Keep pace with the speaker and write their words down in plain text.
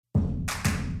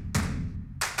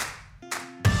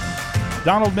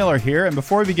Donald Miller here, and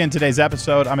before we begin today's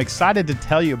episode, I'm excited to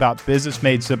tell you about Business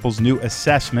Made Simple's new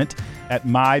assessment at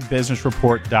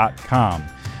mybusinessreport.com.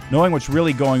 Knowing what's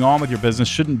really going on with your business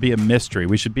shouldn't be a mystery.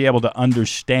 We should be able to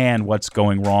understand what's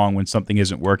going wrong when something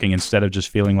isn't working instead of just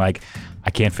feeling like, I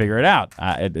can't figure it out.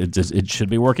 It should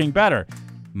be working better.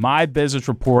 My Business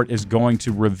Report is going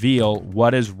to reveal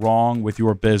what is wrong with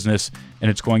your business,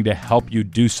 and it's going to help you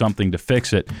do something to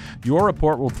fix it. Your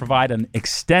report will provide an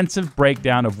extensive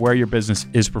breakdown of where your business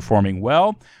is performing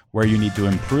well, where you need to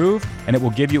improve, and it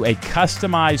will give you a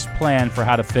customized plan for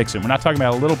how to fix it. We're not talking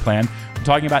about a little plan. We're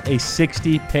talking about a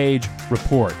 60-page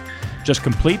report. Just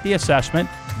complete the assessment,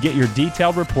 get your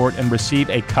detailed report, and receive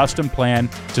a custom plan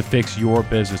to fix your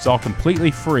business. It's all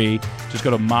completely free. Just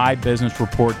go to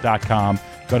mybusinessreport.com.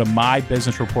 Go to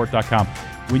mybusinessreport.com.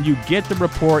 When you get the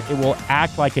report, it will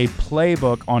act like a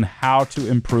playbook on how to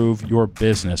improve your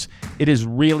business. It is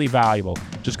really valuable.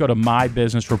 Just go to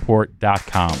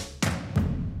mybusinessreport.com.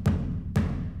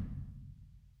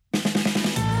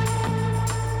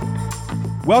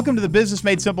 Welcome to the Business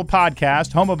Made Simple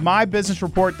podcast, home of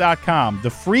mybusinessreport.com, the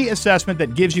free assessment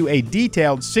that gives you a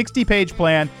detailed 60-page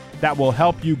plan that will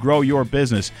help you grow your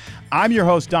business. I'm your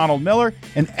host, Donald Miller,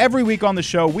 and every week on the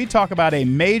show, we talk about a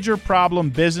major problem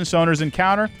business owners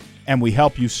encounter, and we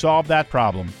help you solve that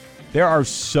problem. There are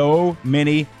so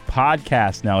many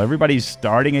podcasts now. Everybody's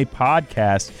starting a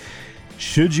podcast.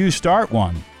 Should you start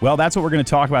one? Well, that's what we're going to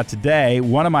talk about today.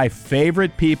 One of my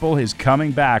favorite people is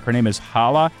coming back. Her name is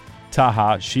Hala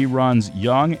Taha. She runs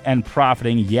Young and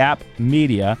Profiting Yap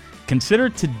Media. Consider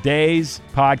today's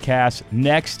podcast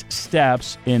next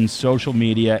steps in social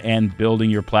media and building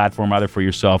your platform either for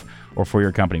yourself or for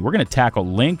your company. We're going to tackle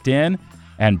LinkedIn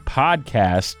and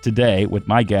podcasts today with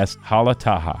my guest, Hala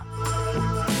Taha.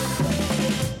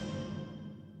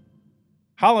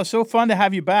 Hala, so fun to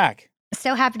have you back.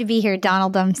 So happy to be here,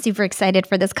 Donald. I'm super excited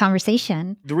for this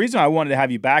conversation. The reason I wanted to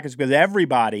have you back is because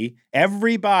everybody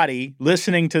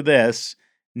listening to this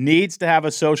needs to have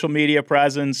a social media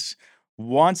presence,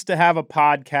 wants to have a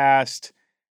podcast,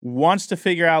 wants to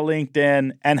figure out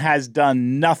LinkedIn, and has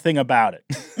done nothing about it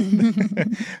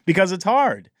because it's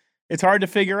hard. It's hard to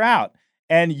figure out.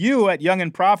 And you at Young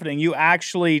and Profiting, you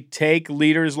actually take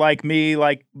leaders like me,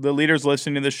 like the leaders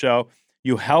listening to the show,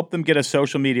 you help them get a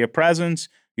social media presence,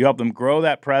 you help them grow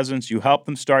that presence, you help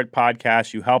them start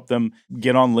podcasts, you help them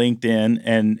get on LinkedIn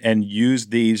and use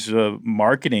these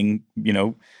marketing,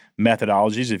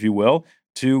 methodologies, if you will,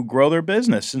 to grow their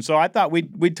business. And so I thought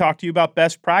we'd talk to you about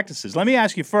best practices. Let me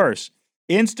ask you first,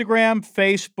 Instagram,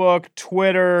 Facebook,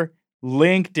 Twitter,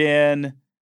 LinkedIn,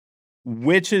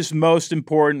 which is most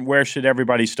important? Where should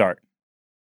everybody start?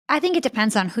 I think it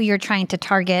depends on who you're trying to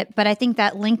target, but I think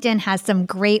that LinkedIn has some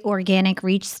great organic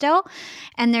reach still,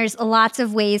 and there's lots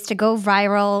of ways to go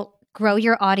viral, grow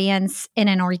your audience in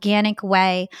an organic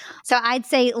way. So I'd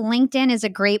say LinkedIn is a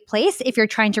great place if you're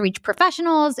trying to reach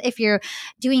professionals, if you're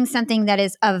doing something that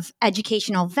is of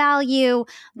educational value,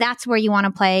 that's where you want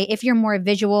to play. If you're more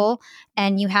visual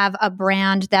and you have a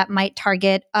brand that might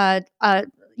target a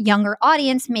younger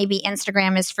audience, maybe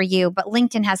Instagram is for you, but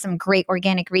LinkedIn has some great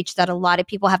organic reach that a lot of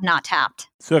people have not tapped.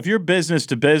 So if you're business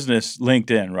to business,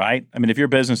 LinkedIn, right? I mean, if you're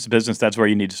business to business, that's where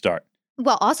you need to start.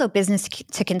 Well, also business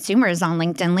to consumers on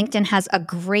LinkedIn. LinkedIn has a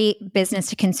great business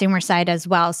to consumer side as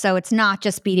well. So it's not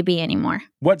just B2B anymore.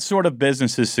 What sort of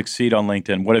businesses succeed on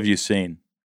LinkedIn? What have you seen?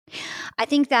 I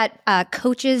think that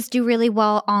coaches do really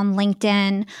well on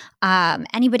LinkedIn.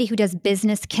 Anybody who does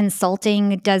business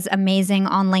consulting does amazing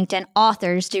on LinkedIn.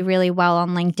 Authors do really well on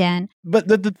LinkedIn. But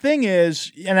the thing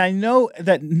is, and I know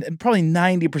that probably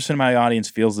 90% of my audience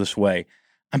feels this way,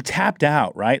 I'm tapped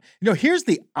out, right? Here's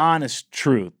the honest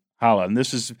truth, Hala, and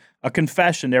this is a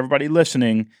confession to everybody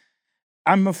listening.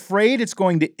 I'm afraid it's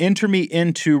going to enter me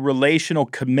into relational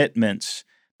commitments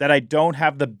that I don't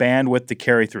have the bandwidth to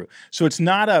carry through. So it's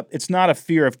not a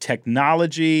fear of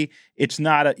technology. It's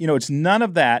not it's none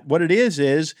of that. What it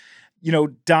is,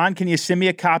 Don, can you send me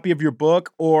a copy of your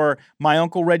book? Or my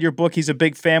uncle read your book. He's a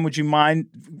big fan. Would you mind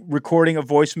recording a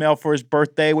voicemail for his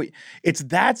birthday? It's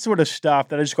that sort of stuff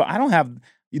that I just go, I don't have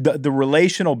the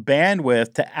relational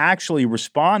bandwidth to actually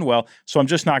respond well. So I'm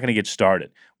just not going to get started.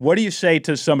 What do you say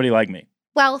to somebody like me?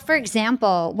 Well, for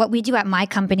example, what we do at my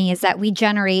company is that we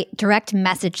generate direct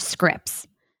message scripts.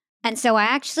 And so I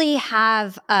actually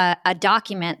have a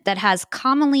document that has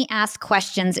commonly asked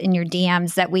questions in your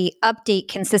DMs that we update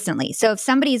consistently. So if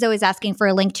somebody is always asking for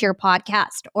a link to your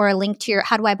podcast or a link to your,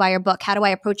 how do I buy your book? How do I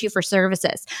approach you for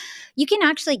services? You can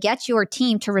actually get your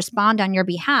team to respond on your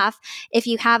behalf if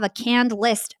you have a canned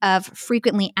list of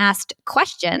frequently asked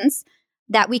questions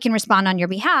that we can respond on your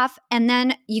behalf. And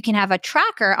then you can have a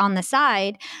tracker on the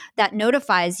side that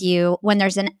notifies you when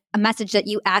there's a message that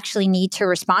you actually need to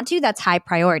respond to that's high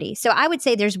priority. So I would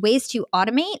say there's ways to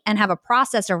automate and have a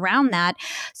process around that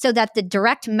so that the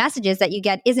direct messages that you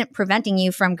get isn't preventing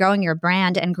you from growing your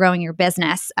brand and growing your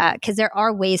business, because there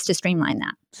are ways to streamline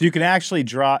that. So you can actually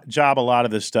job a lot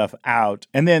of this stuff out.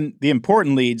 And then the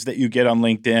important leads that you get on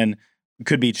LinkedIn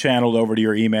could be channeled over to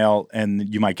your email,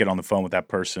 and you might get on the phone with that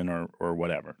person or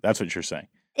whatever. That's what you're saying.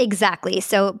 Exactly.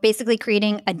 So basically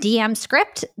creating a DM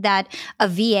script that a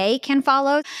VA can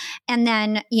follow. And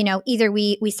then, either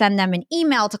we send them an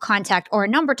email to contact or a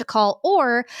number to call,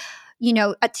 or,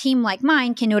 a team like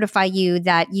mine can notify you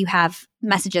that you have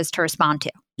messages to respond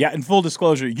to. Yeah. And full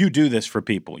disclosure, you do this for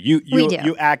people.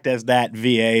 You act as that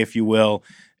VA, if you will,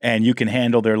 and you can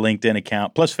handle their LinkedIn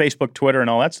account, plus Facebook, Twitter, and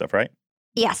all that stuff, right?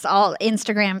 Yes, all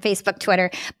Instagram, Facebook,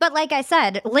 Twitter. But like I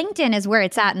said, LinkedIn is where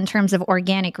it's at in terms of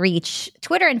organic reach.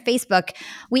 Twitter and Facebook,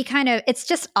 it's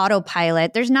just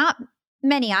autopilot. There's not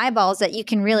many eyeballs that you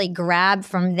can really grab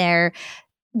from there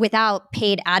without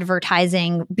paid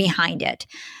advertising behind it.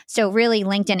 So really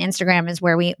LinkedIn, Instagram is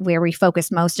where we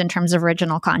focus most in terms of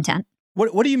original content.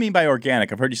 What do you mean by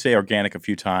organic? I've heard you say organic a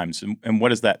few times. And what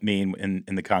does that mean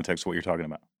in the context of what you're talking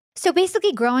about? So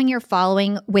basically growing your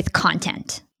following with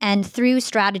content. And through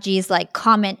strategies like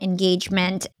comment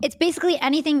engagement, it's basically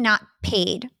anything not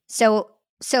paid. So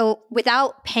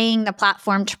without paying the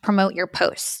platform to promote your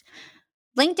posts.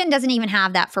 LinkedIn doesn't even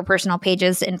have that for personal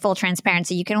pages in full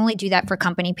transparency. You can only do that for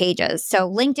company pages. So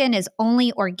LinkedIn is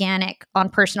only organic on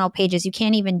personal pages. You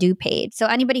can't even do paid. So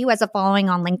anybody who has a following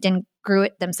on LinkedIn grew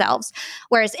it themselves.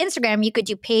 Whereas Instagram, you could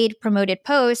do paid promoted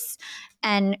posts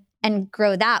and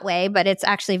grow that way, but it's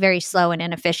actually very slow and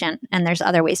inefficient. And there's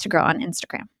other ways to grow on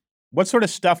Instagram. What sort of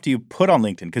stuff do you put on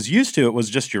LinkedIn? Because used to it was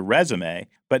just your resume,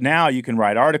 but now you can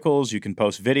write articles, you can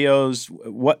post videos.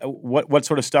 What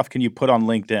sort of stuff can you put on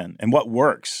LinkedIn, and what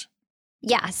works?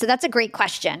 Yeah, so that's a great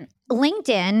question.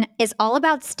 LinkedIn is all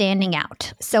about standing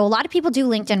out. So a lot of people do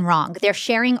LinkedIn wrong. They're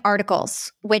sharing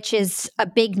articles, which is a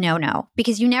big no-no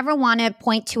because you never want to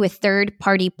point to a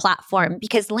third-party platform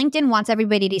because LinkedIn wants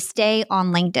everybody to stay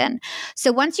on LinkedIn.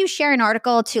 So once you share an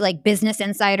article to like Business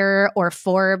Insider or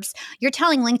Forbes, you're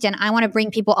telling LinkedIn, I want to bring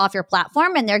people off your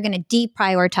platform, and they're going to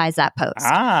deprioritize that post.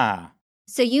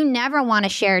 So you never want to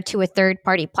share to a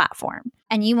third-party platform,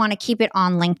 and you want to keep it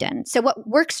on LinkedIn. So what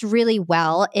works really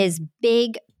well is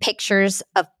big pictures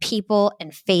of people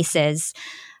and faces,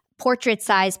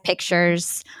 portrait-sized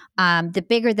pictures. The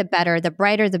bigger, the better. The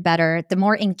brighter, the better. The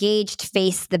more engaged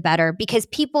face, the better, because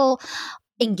people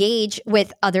engage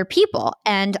with other people.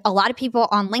 And a lot of people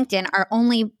on LinkedIn are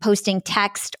only posting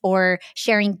text or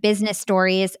sharing business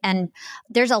stories. And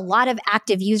there's a lot of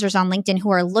active users on LinkedIn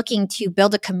who are looking to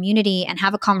build a community and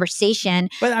have a conversation.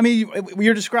 But I mean,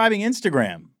 you're describing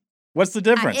Instagram. What's the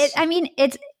difference?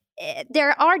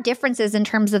 There are differences in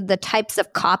terms of the types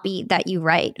of copy that you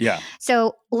write. Yeah.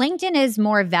 So LinkedIn is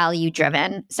more value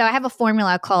driven. So I have a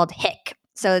formula called HIC.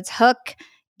 So it's hook,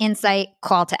 insight,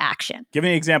 call to action. Give me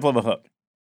an example of a hook.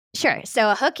 Sure. So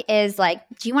a hook is like,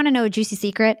 do you want to know a juicy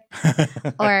secret?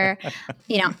 Or,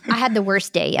 I had the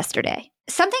worst day yesterday.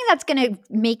 Something that's going to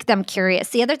make them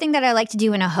curious. The other thing that I like to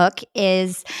do in a hook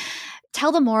is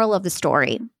tell the moral of the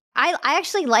story. I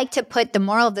actually like to put the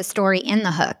moral of the story in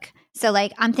the hook. So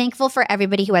like, I'm thankful for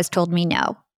everybody who has told me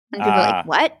no. And people are like,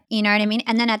 what? You know what I mean?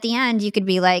 And then at the end, you could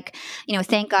be like,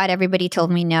 thank God everybody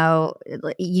told me no.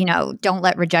 Don't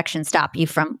let rejection stop you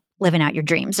from living out your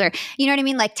dreams, or, you know what I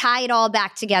mean? Like tie it all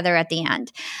back together at the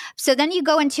end. So then you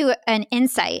go into an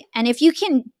insight. And if you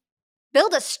can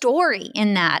build a story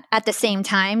in that at the same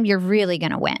time, you're really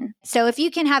going to win. So if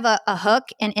you can have a hook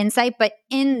and insight, but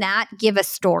in that give a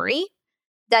story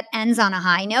that ends on a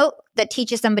high note that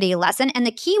teaches somebody a lesson. And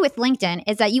the key with LinkedIn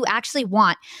is that you actually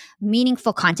want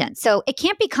meaningful content. So it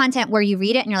can't be content where you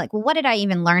read it and you're like, well, what did I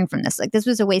even learn from this? Like, this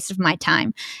was a waste of my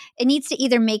time. It needs to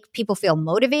either make people feel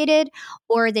motivated,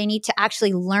 or they need to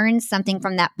actually learn something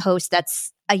from that post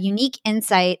that's a unique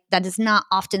insight that is not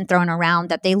often thrown around,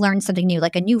 that they learn something new,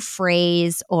 like a new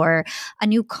phrase or a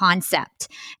new concept,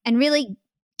 and really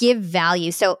give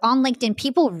value. So on LinkedIn,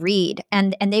 people read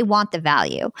and they want the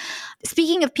value.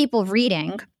 Speaking of people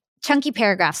reading, chunky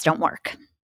paragraphs don't work.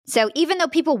 So even though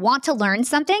people want to learn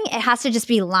something, it has to just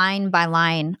be line by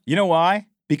line. You know why?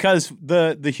 Because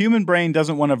the human brain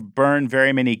doesn't want to burn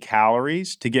very many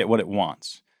calories to get what it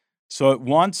wants. So it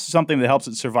wants something that helps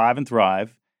it survive and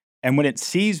thrive. And when it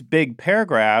sees big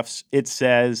paragraphs, it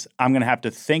says, I'm going to have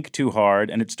to think too hard.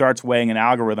 And it starts weighing an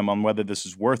algorithm on whether this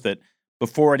is worth it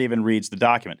before it even reads the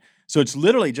document. So it's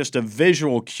literally just a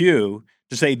visual cue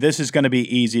to say this is going to be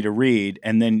easy to read,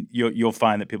 and then you'll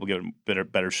find that people get a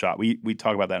better shot. We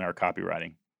talk about that in our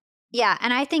copywriting. Yeah,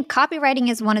 and I think copywriting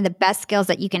is one of the best skills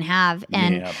that you can have.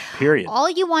 And period. All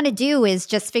you want to do is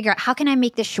just figure out, how can I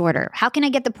make this shorter? How can I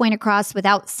get the point across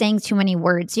without saying too many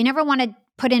words? You never want to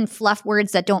put in fluff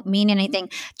words that don't mean anything.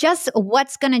 Just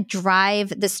what's going to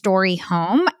drive the story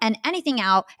home, and anything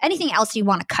else you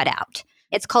want to cut out.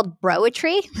 It's called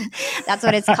broetry. That's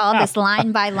what it's called, this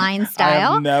line-by-line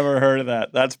style. I've never heard of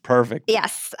that. That's perfect.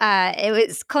 Yes. It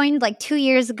was coined like 2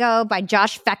 years ago by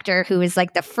Josh Fechter, who was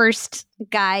like the first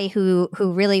guy who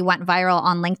really went viral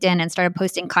on LinkedIn and started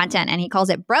posting content. And he calls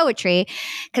it broetry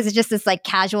because it's just this like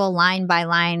casual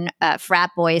line-by-line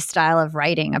frat boy style of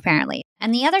writing, apparently.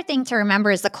 And the other thing to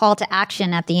remember is the call to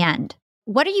action at the end.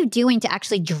 What are you doing to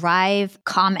actually drive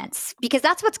comments? Because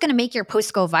that's what's going to make your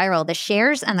post go viral, the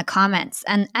shares and the comments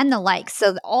and the likes.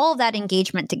 So all that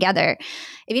engagement together.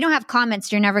 If you don't have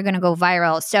comments, you're never going to go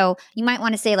viral. So you might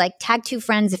want to say like, tag 2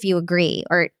 friends if you agree,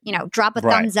 or, drop a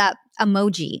thumbs up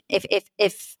emoji if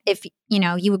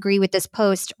you agree with this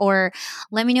post, or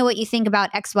let me know what you think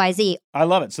about XYZ. I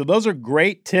love it. So those are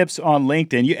great tips on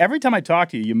LinkedIn. Every time I talk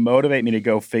to you, you motivate me to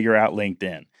go figure out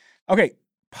LinkedIn. Okay,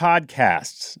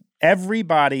 podcasts.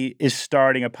 Everybody is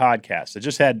starting a podcast. I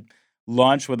just had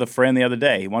lunch with a friend the other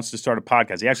day. He wants to start a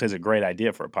podcast. He actually has a great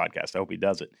idea for a podcast. I hope he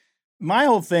does it. My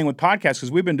whole thing with podcasts,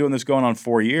 because we've been doing this going on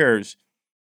 4 years,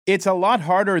 it's a lot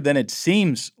harder than it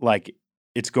seems like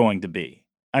it's going to be.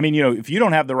 I mean, if you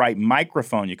don't have the right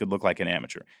microphone, you could look like an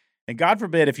amateur. And God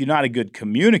forbid if you're not a good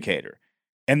communicator.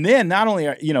 And then not only,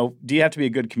 do you have to be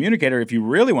a good communicator, if you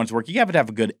really want it to work, you have to have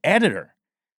a good editor.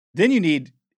 Then you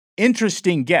need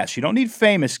interesting guests. You don't need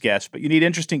famous guests, but you need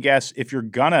interesting guests if you're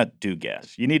going to do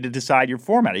guests. You need to decide your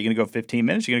format. Are you going to go 15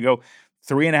 minutes? You're going to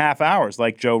go 3.5 hours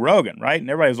like Joe Rogan, right? And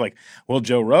everybody was like, well,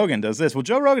 Joe Rogan does this. Well,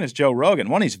 Joe Rogan is Joe Rogan.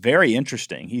 One, he's very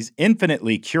interesting. He's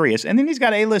infinitely curious. And then he's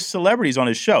got A-list celebrities on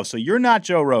his show. So you're not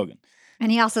Joe Rogan. And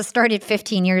he also started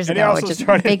 15 years ago, which is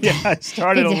big. Yeah,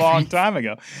 started a long time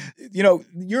ago.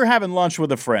 You're having lunch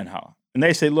with a friend, and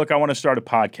they say, look, I want to start a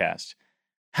podcast.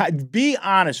 Be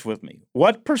honest with me.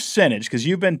 What percentage, because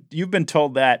you've been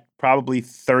told that probably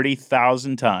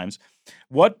 30,000 times,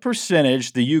 what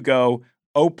percentage do you go,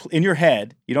 in your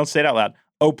head, you don't say it out loud,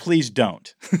 oh, please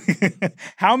don't?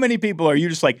 How many people are you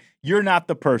just like, you're not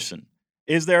the person?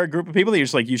 Is there a group of people that you're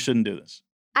just like, you shouldn't do this?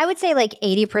 I would say like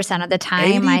 80% of the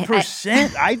time.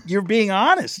 80%? You're being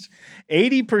honest.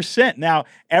 80%. Now,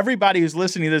 everybody who's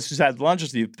listening to this who's had lunch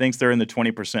with you thinks they're in the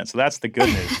 20%. So that's the good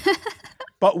news.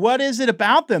 But what is it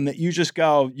about them that you just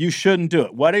go, you shouldn't do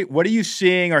it? What are you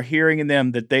seeing or hearing in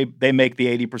them that they make the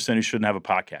 80% who shouldn't have a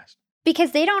podcast?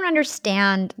 Because they don't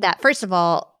understand that, first of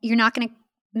all, you're not going to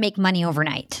make money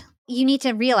overnight. You need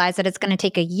to realize that it's going to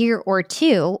take a year or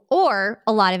two, or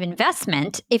a lot of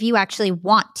investment if you actually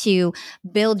want to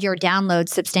build your downloads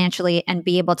substantially and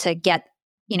be able to get,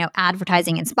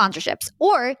 advertising and sponsorships.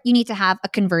 Or you need to have a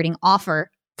converting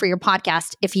offer for your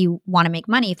podcast if you want to make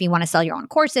money, if you want to sell your own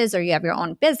courses or you have your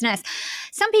own business.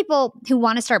 Some people who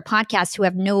want to start podcasts who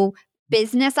have no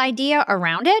business idea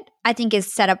around it, I think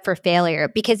is set up for failure.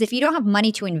 Because if you don't have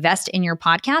money to invest in your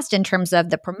podcast in terms of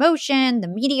the promotion, the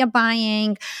media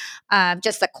buying,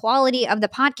 just the quality of the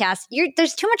podcast,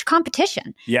 there's too much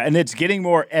competition. Yeah, and it's getting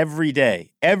more every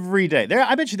day. Every day.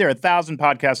 I bet you there are 1,000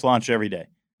 podcasts launched every day.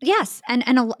 Yes, and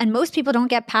most people don't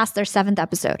get past their 7th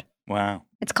episode. Wow.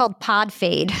 It's called pod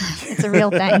fade. It's a real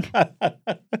thing.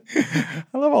 I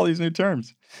love all these new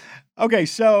terms. Okay,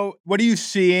 so what are you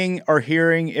seeing or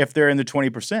hearing if they're in the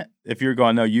 20%? If you're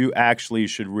going, no, you actually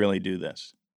should really do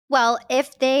this. Well,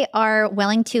 if they are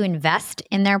willing to invest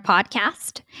in their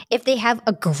podcast, if they have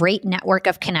a great network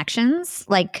of connections,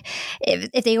 like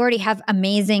if they already have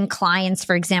amazing clients,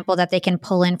 for example, that they can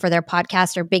pull in for their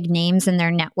podcast, or big names in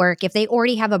their network, if they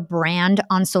already have a brand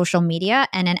on social media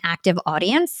and an active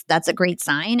audience, that's a great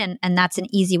sign. And that's an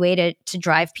easy way to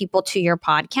drive people to your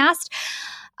podcast.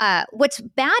 What's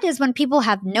bad is when people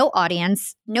have no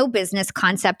audience, no business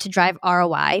concept to drive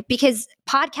ROI, because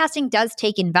podcasting does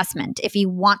take investment if you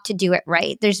want to do it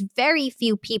right. There's very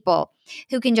few people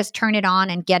who can just turn it on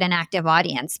and get an active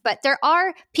audience. But there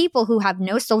are people who have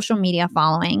no social media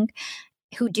following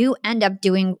who do end up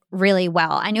doing really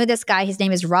well. I know this guy, his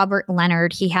name is Robert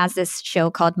Leonard. He has this show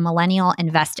called Millennial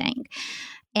Investing.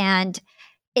 And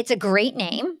it's a great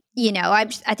name.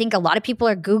 I think a lot of people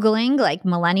are Googling like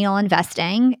millennial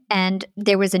investing, and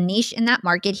there was a niche in that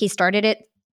market. He started it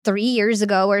 3 years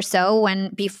ago or so,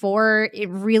 before it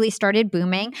really started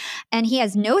booming. And he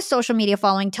has no social media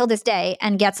following till this day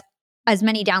and gets as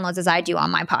many downloads as I do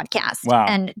on my podcast. Wow.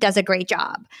 And does a great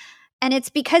job. And it's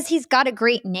because he's got a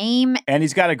great name. And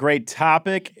he's got a great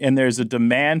topic, and there's a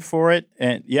demand for it.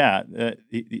 And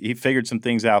he figured some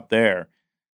things out there.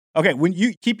 Okay, when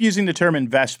you keep using the term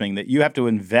investing, that you have to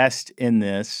invest in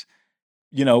this,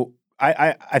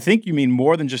 I think you mean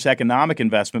more than just economic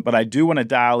investment, but I do want to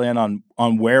dial in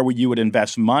on where you would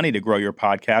invest money to grow your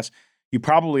podcast. You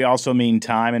probably also mean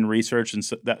time and research. And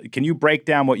so can you break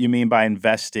down what you mean by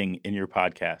investing in your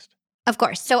podcast? Of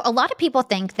course. So a lot of people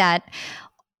think that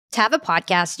to have a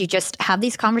podcast, you just have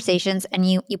these conversations and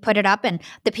you put it up and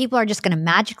the people are just going to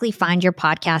magically find your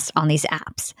podcast on these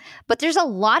apps. But there's a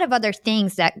lot of other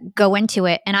things that go into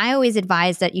it. And I always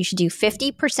advise that you should do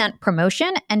 50%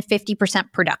 promotion and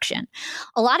 50% production.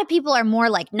 A lot of people are more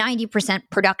like 90%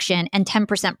 production and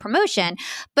 10% promotion.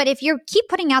 But if you keep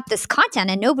putting out this content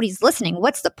and nobody's listening,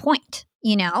 what's the point?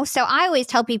 So I always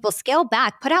tell people scale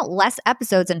back, put out less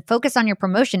episodes and focus on your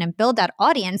promotion and build that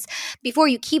audience before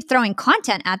you keep throwing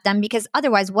content at them, because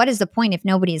otherwise, what is the point if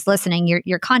nobody's listening?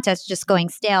 Your content's just going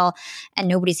stale and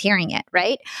nobody's hearing it,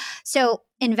 right? So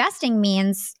investing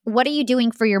means, what are you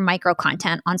doing for your micro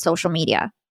content on social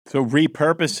media? So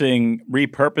repurposing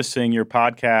your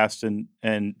podcast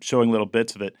and showing little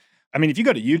bits of it. I mean, if you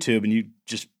go to YouTube and you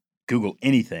just Google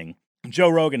anything, Joe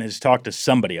Rogan has talked to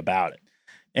somebody about it.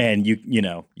 And you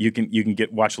can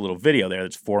watch a little video there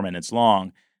that's 4 minutes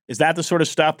long. Is that the sort of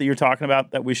stuff that you're talking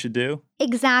about that we should do?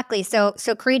 Exactly. So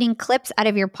creating clips out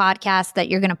of your podcast that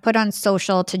you're going to put on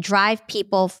social to drive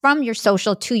people from your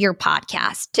social to your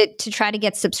podcast to try to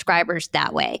get subscribers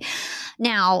that way.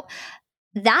 Now,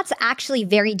 that's actually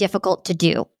very difficult to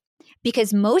do,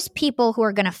 because most people who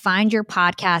are going to find your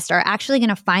podcast are actually going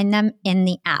to find them in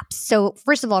the apps. So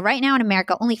first of all, right now in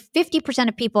America, only 50%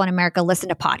 of people in America listen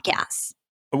to podcasts.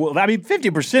 Well, I mean,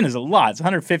 50% is a lot. It's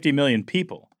 150 million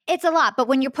people. It's a lot. But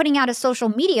when you're putting out a social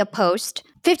media post,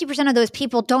 50% of those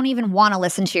people don't even want to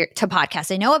listen to podcasts.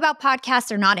 They know about podcasts.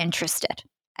 They're not interested.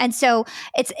 And so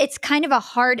it's kind of a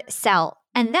hard sell.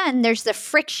 And then there's the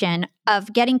friction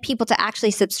of getting people to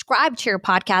actually subscribe to your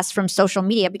podcast from social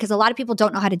media, because a lot of people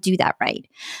don't know how to do that right.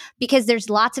 Because there's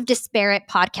lots of disparate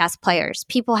podcast players.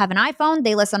 People have an iPhone,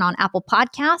 they listen on Apple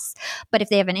Podcasts, but if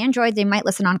they have an Android, they might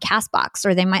listen on Castbox,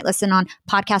 or they might listen on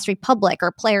Podcast Republic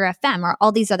or Player FM or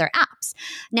all these other apps.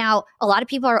 Now, a lot of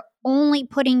people are only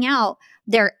putting out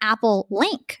their Apple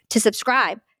link to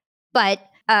subscribe, but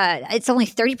it's only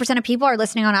 30% of people are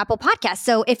listening on Apple Podcasts.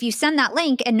 So if you send that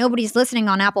link and nobody's listening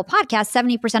on Apple Podcasts,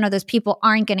 70% of those people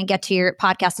aren't going to get to your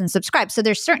podcast and subscribe. So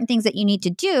there's certain things that you need to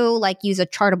do, like use a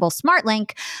Chartable Smart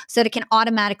Link so that it can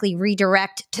automatically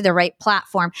redirect to the right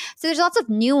platform. So there's lots of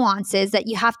nuances that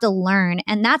you have to learn.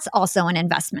 And that's also an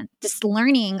investment, this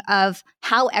learning of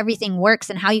how everything works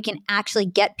and how you can actually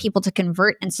get people to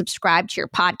convert and subscribe to your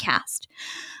podcast.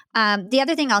 The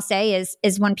other thing I'll say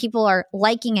is when people are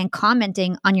liking and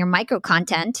commenting on your micro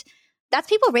content, that's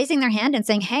people raising their hand and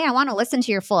saying, hey, I want to listen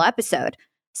to your full episode.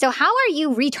 So how are you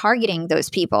retargeting those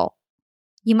people?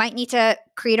 You might need to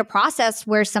create a process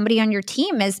where somebody on your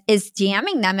team is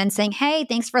DMing them and saying, hey,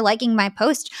 thanks for liking my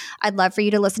post. I'd love for you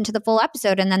to listen to the full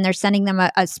episode. And then they're sending them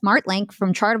a smart link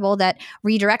from Chartable that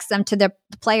redirects them to the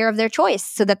player of their choice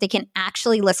so that they can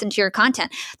actually listen to your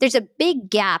content. There's a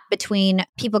big gap between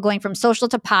people going from social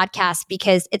to podcast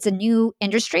because it's a new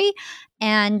industry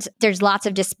and there's lots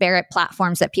of disparate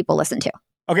platforms that people listen to.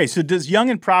 Okay, so does Young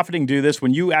and Profiting do this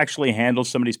when you actually handle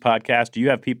somebody's podcast? Do you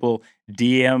have people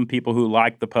DM people who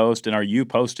like the post, and are you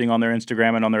posting on their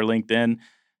Instagram and on their LinkedIn?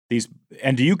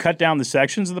 And do you cut down the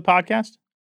sections of the podcast?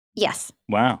 Yes.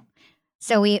 Wow.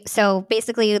 So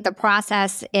basically the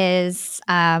process is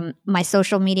my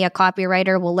social media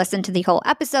copywriter will listen to the whole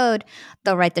episode.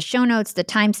 They'll write the show notes, the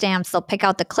timestamps. They'll pick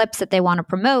out the clips that they want to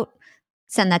promote,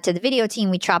 send that to the video team.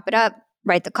 We chop it up,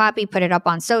 write the copy, put it up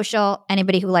on social.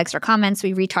 Anybody who likes our comments,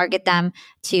 we retarget them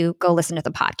to go listen to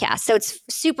the podcast. So it's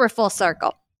super full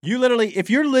circle. You literally, if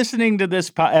you're listening to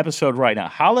this episode right now,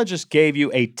 Hala just gave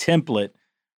you a template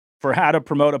for how to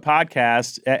promote a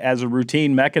podcast as a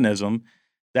routine mechanism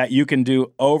that you can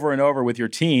do over and over with your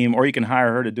team, or you can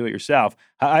hire her to do it yourself.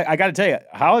 I got to tell you,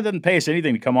 Hala doesn't pay us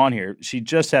anything to come on here. She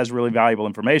just has really valuable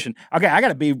information. Okay, I got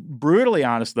to be brutally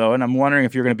honest, though, and I'm wondering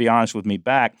if you're going to be honest with me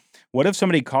back. What if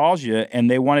somebody calls you and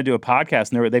they want to do a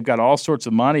podcast and they've got all sorts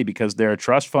of money because they're a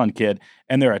trust fund kid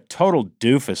and they're a total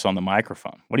doofus on the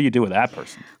microphone? What do you do with that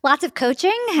person? Lots of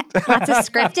coaching, lots of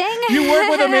scripting. You work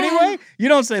with them anyway? You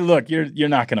don't say, look, you're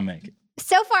not going to make it.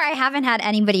 So far, I haven't had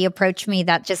anybody approach me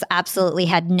that just absolutely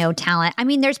had no talent. I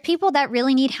mean, there's people that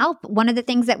really need help. One of the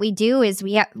things that we do is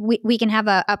we can have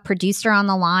a producer on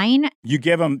the line. You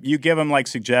give them like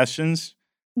suggestions?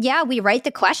 Yeah, we write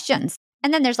the questions.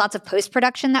 And then there's lots of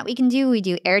post-production that we can do. We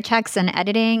do air checks and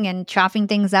editing and chopping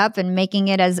things up and making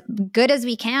it as good as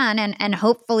we can. And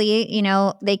hopefully,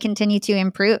 they continue to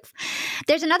improve.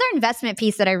 There's another investment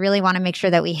piece that I really want to make sure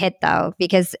that we hit, though,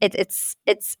 because it's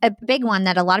a big one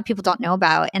that a lot of people don't know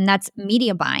about, and that's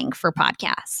media buying for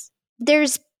podcasts.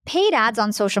 There's paid ads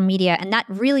on social media, and that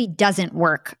really doesn't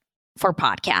work for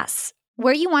podcasts.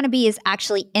 Where you want to be is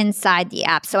actually inside the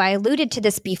app. So I alluded to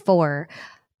this before.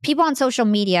 People on social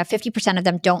media, 50% of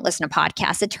them don't listen to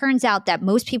podcasts. It turns out that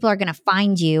most people are going to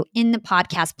find you in the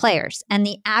podcast players, and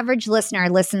the average listener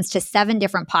listens to 7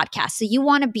 different podcasts. So you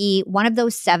want to be one of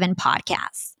those 7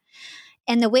 podcasts.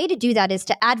 And the way to do that is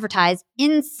to advertise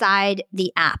inside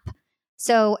the app.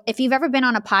 So if you've ever been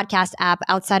on a podcast app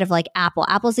outside of like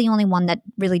Apple's the only one that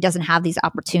really doesn't have these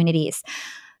opportunities.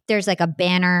 There's like a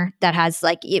banner that has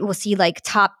it will see like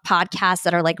top podcasts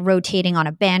that are like rotating on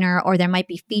a banner, or there might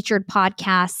be featured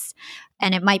podcasts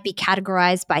and it might be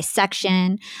categorized by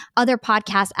section. Other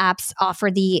podcast apps offer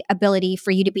the ability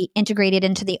for you to be integrated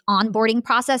into the onboarding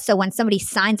process. So when somebody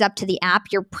signs up to the app,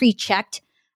 you're pre-checked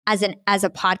as a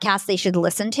podcast they should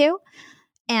listen to.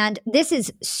 And this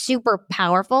is super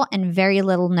powerful and very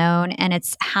little known. And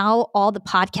it's how all the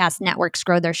podcast networks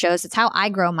grow their shows. It's how I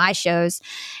grow my shows.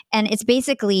 And it's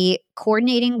basically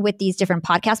coordinating with these different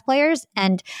podcast players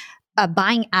and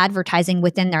buying advertising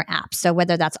within their apps. So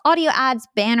whether that's audio ads,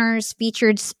 banners,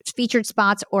 featured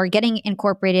spots, or getting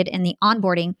incorporated in the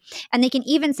onboarding. And they can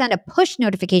even send a push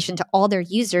notification to all their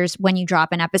users when you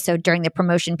drop an episode during the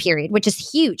promotion period, which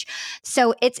is huge.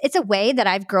 So it's a way that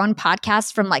I've grown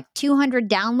podcasts from like 200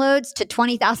 downloads to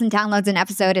 20,000 downloads an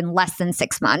episode in less than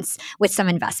 6 months with some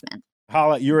investment.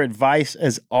 Hala, your advice,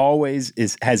 as always,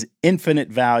 has infinite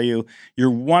value. You're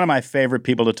one of my favorite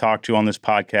people to talk to on this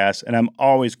podcast, and I'm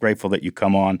always grateful that you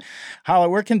come on. Hala,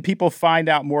 where can people find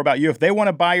out more about you? If they want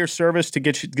to buy your service to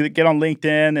get on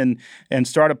LinkedIn and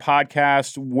start a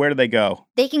podcast, where do they go?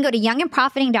 They can go to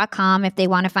youngandprofiting.com if they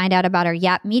want to find out about our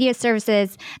Yap Media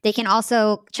services. They can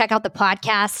also check out the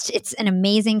podcast. It's an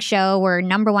amazing show. We're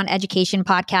 #1 education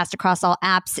podcast across all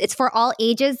apps. It's for all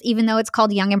ages, even though it's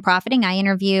called Young and Profiting. I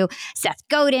interview Seth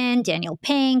Godin, Daniel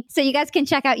Pink. So you guys can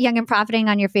check out Young and Profiting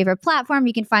on your favorite platform.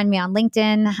 You can find me on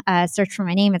LinkedIn. Search for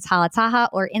my name. It's Hala Taha,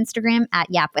 or Instagram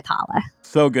at Yap with Hala.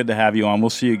 So good to have you on.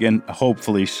 We'll see you again,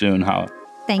 hopefully soon, Hala.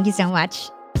 Thank you so much.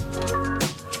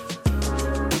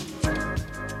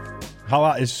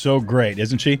 Hala is so great,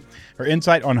 isn't she? Her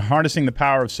insight on harnessing the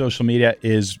power of social media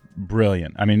is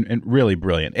brilliant. I mean, really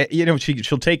brilliant.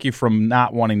 She'll take you from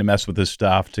not wanting to mess with this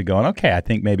stuff to going, okay, I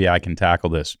think maybe I can tackle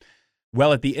this.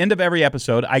 Well, at the end of every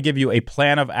episode, I give you a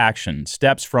plan of action,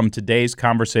 steps from today's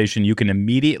conversation you can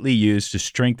immediately use to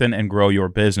strengthen and grow your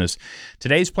business.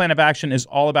 Today's plan of action is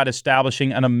all about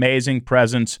establishing an amazing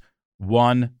presence,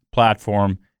 one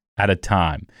platform at a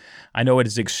time. I know it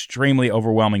is extremely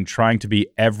overwhelming trying to be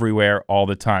everywhere all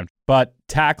the time, but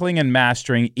tackling and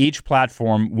mastering each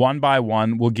platform one by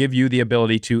one will give you the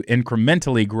ability to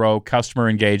incrementally grow customer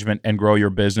engagement and grow your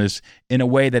business in a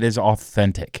way that is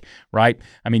authentic, right?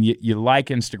 I mean, you like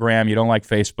Instagram, you don't like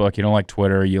Facebook, you don't like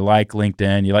Twitter, you like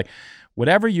LinkedIn, you like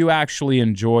whatever you actually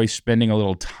enjoy spending a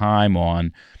little time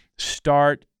on.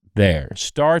 Start there,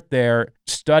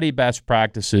 study best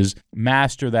practices,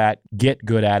 master that, get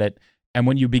good at it. And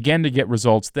when you begin to get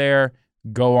results there,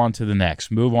 go on to the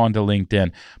next, move on to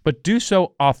LinkedIn, but do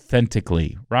so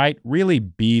authentically, right? Really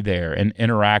be there and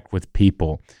interact with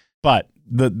people. But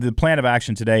the plan of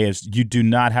action today is you do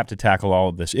not have to tackle all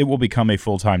of this. It will become a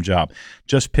full-time job.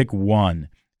 Just pick one.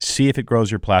 See if it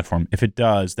grows your platform. If it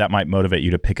does, that might motivate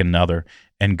you to pick another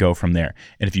and go from there.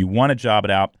 And if you want to job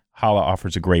it out, Hala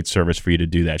offers a great service for you to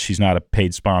do that. She's not a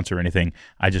paid sponsor or anything.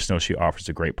 I just know she offers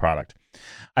a great product.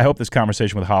 I hope this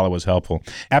conversation with Hala was helpful.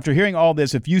 After hearing all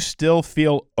this, if you still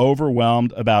feel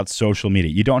overwhelmed about social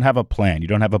media, you don't have a plan, you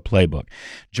don't have a playbook,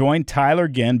 join Tyler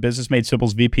Ginn, Business Made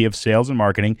Simple's VP of Sales and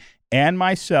Marketing, and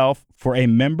myself for a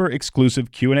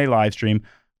member-exclusive Q&A live stream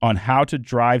on how to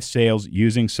drive sales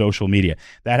using social media.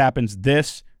 That happens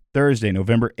this Thursday,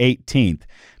 November 18th.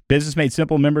 Business Made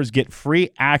Simple members get free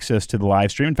access to the live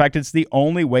stream. In fact, it's the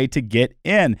only way to get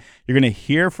in. You're going to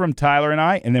hear from Tyler and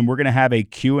I, and then we're going to have a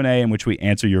Q&A in which we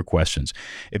answer your questions.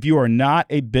 If you are not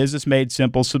a Business Made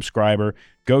Simple subscriber,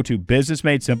 go to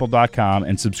businessmadesimple.com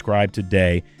and subscribe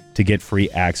today to get free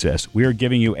access. We are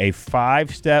giving you a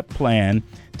 5-step plan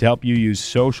to help you use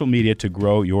social media to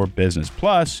grow your business.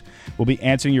 Plus, we'll be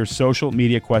answering your social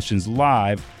media questions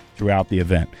live throughout the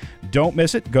event. Don't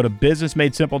miss it. Go to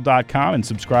businessmadesimple.com and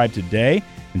subscribe today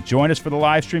and join us for the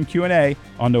live stream Q&A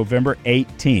on November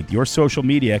 18th. Your social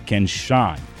media can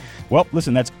shine. Well,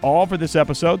 listen, that's all for this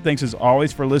episode. Thanks as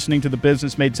always for listening to the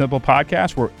Business Made Simple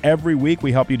podcast, where every week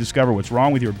we help you discover what's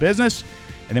wrong with your business,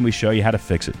 and then we show you how to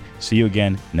fix it. See you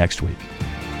again next week.